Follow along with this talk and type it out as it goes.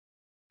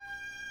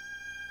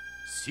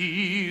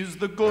Seize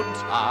the good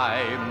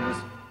times,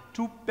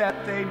 too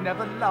bad they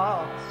never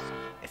last,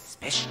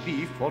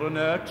 especially for an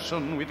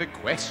urchin with a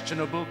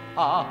questionable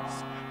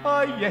past.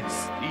 Ah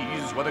yes,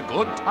 these were the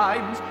good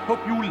times,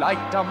 hope you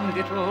liked 'em,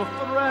 little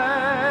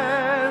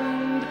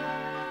friend.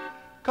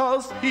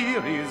 'Cause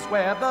here is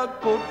where the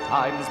good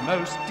times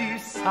most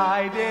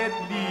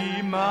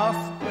decidedly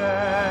must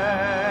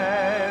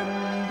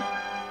end.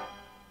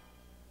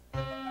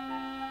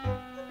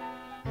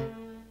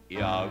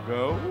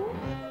 Iago?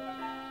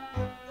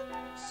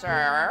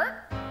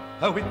 Sir?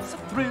 Oh, it's a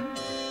thrill.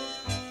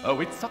 Oh,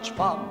 it's such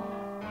fun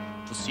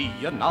to see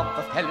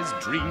another fella's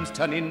dreams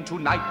turn into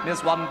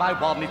nightmares one by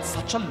one. It's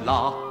such a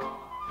lark.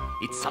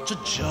 It's such a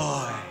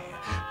joy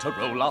to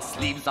roll our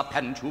sleeves up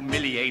and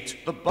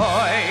humiliate the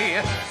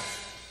boy.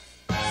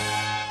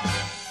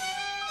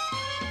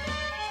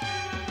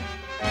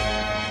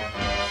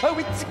 Oh,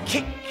 it's a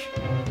kick.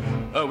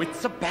 Oh,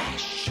 it's a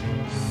bash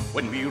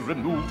when we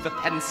remove the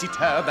fancy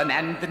turban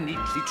and the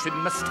neatly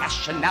trimmed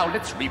moustache. And now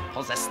let's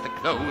repossess the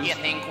clothes. You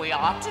think we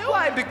ought to?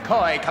 Why be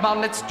coy? Come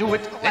on, let's do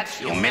it. Let's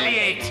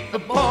humiliate the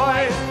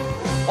boy.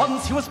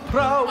 Once he was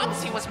proud.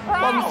 Once he was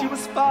proud. Once he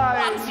was fine.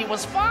 Once he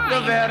was fine.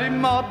 The very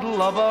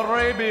model of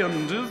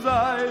Arabian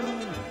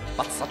design.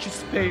 But such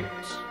is fate.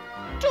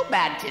 Too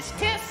bad, tisk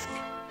tisk.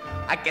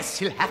 I guess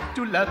he'll have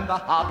to learn the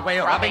hard way.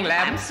 Rubbing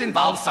lamps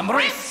involves some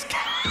risk.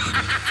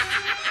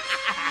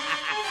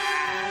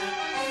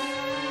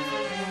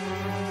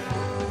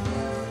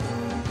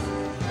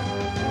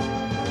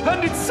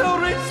 And it's so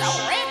rich. So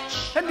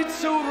rich. And it's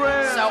so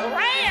rare. So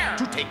rare.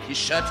 To take his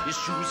shirt, his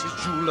shoes, his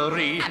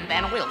jewelry. And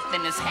then we'll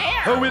thin his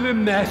hair. Oh, we'll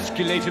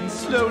emasculate him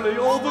slowly,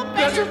 all the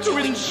better to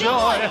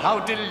enjoy. How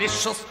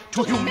delicious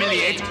to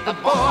humiliate the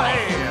boy.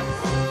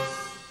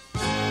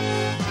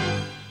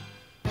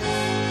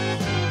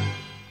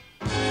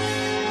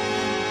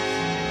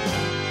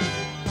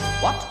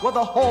 What were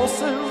the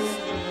horses?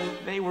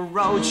 They were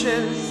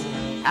roaches.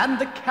 And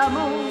the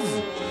camels?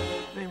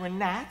 They were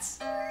gnats.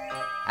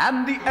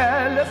 And the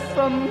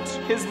elephant?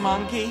 His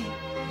monkey.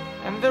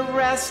 And the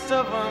rest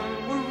of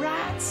them were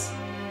rats.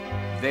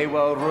 They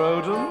were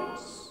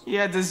rodents?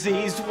 Yeah,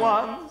 diseased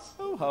ones.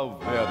 Oh, how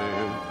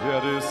very,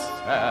 very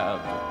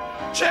sad.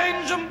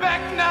 Change them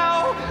back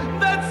now,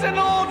 that's in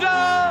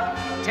order.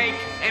 Take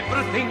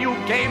everything you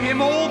gave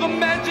him, all the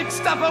magic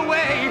stuff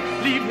away.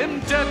 Leave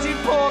him dirty,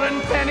 poor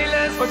and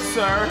penniless. But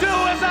sir... Do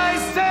as I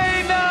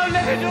say, now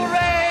let it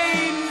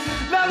rain.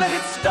 Now let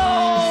it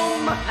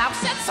storm. Now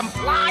set some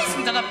flies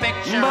into the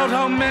picture. About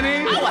how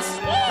many? Oh, a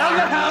swarm. Now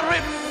let her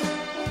rip.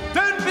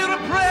 Don't be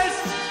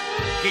repressed.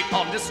 Keep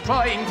on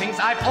destroying things.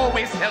 I've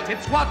always felt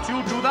it's what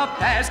you do the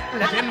best.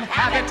 Let him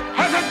have it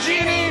as a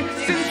genie,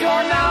 since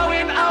you're now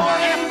in our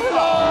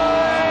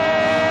employ.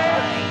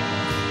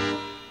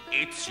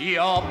 It's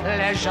your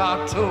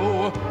pleasure to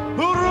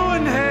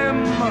ruin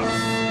him.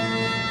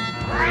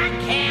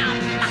 Wreck him.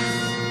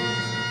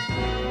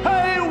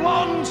 I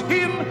want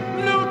him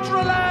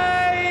neutralized.